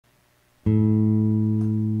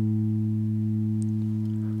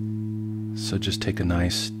So just take a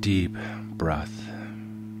nice deep breath.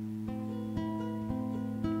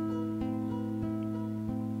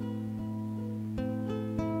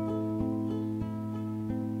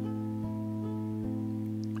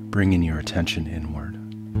 Bringing your attention inward.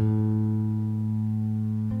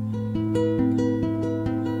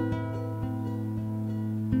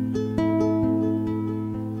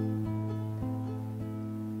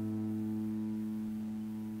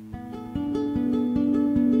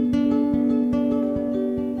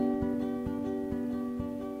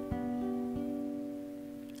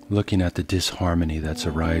 Looking at the disharmony that's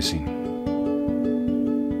arising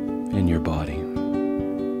in your body.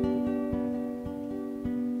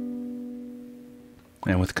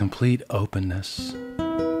 And with complete openness,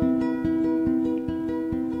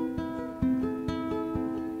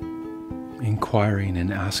 inquiring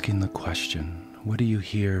and asking the question, what are you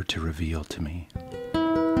here to reveal to me?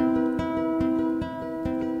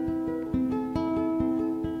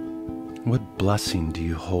 What blessing do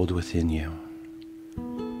you hold within you?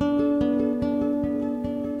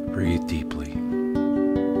 Breathe deeply.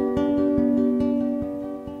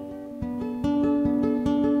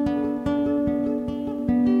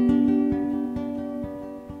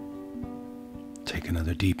 Take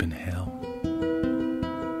another deep inhale.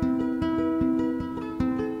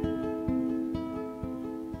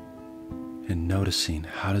 And noticing,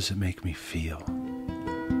 how does it make me feel?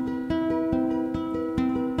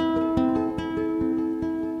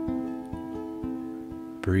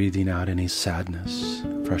 Breathing out any sadness,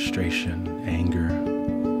 frustration, anger.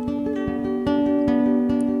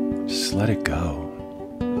 Just let it go.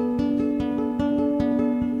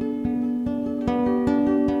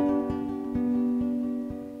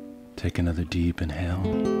 Take another deep inhale.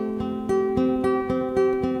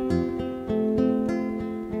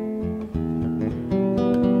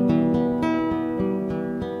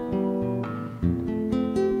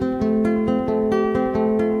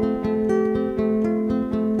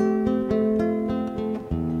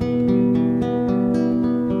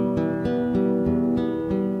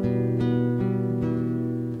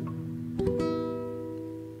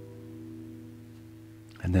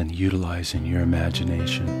 And then utilizing your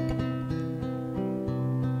imagination,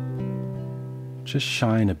 just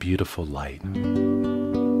shine a beautiful light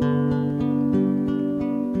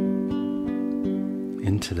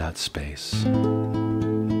into that space.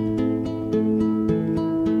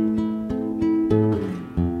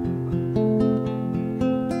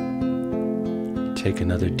 Take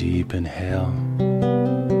another deep inhale.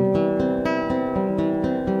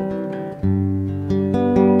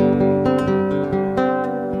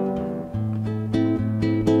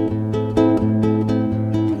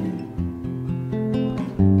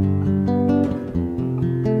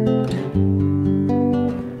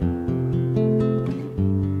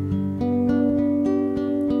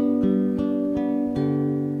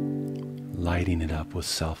 Lighting it up with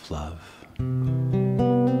self-love.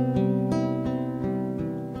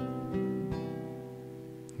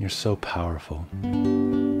 You're so powerful.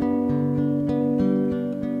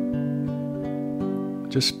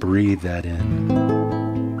 Just breathe that in.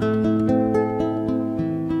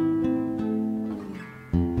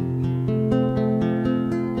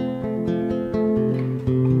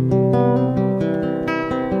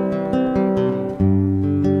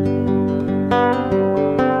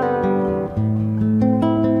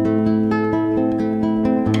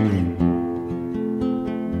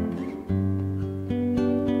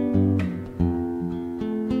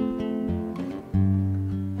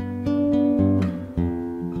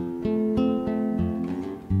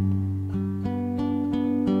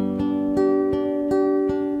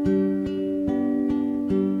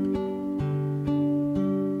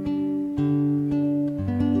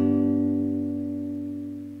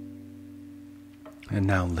 And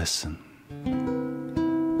now listen.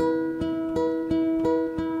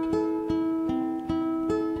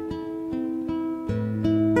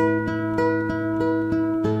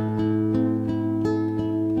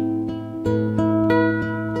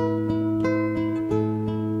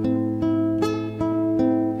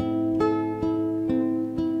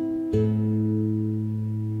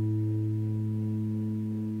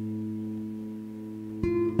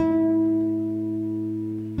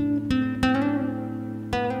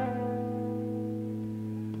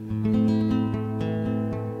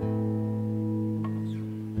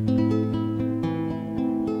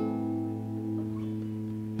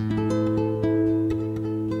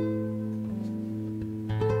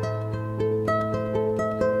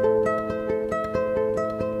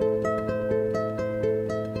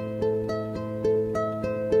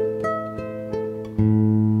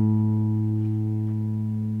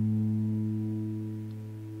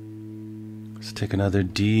 Just take another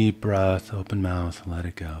deep breath, open mouth, let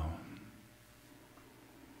it go.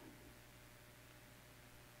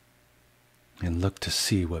 And look to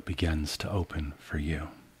see what begins to open for you.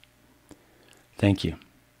 Thank you.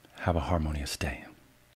 Have a harmonious day.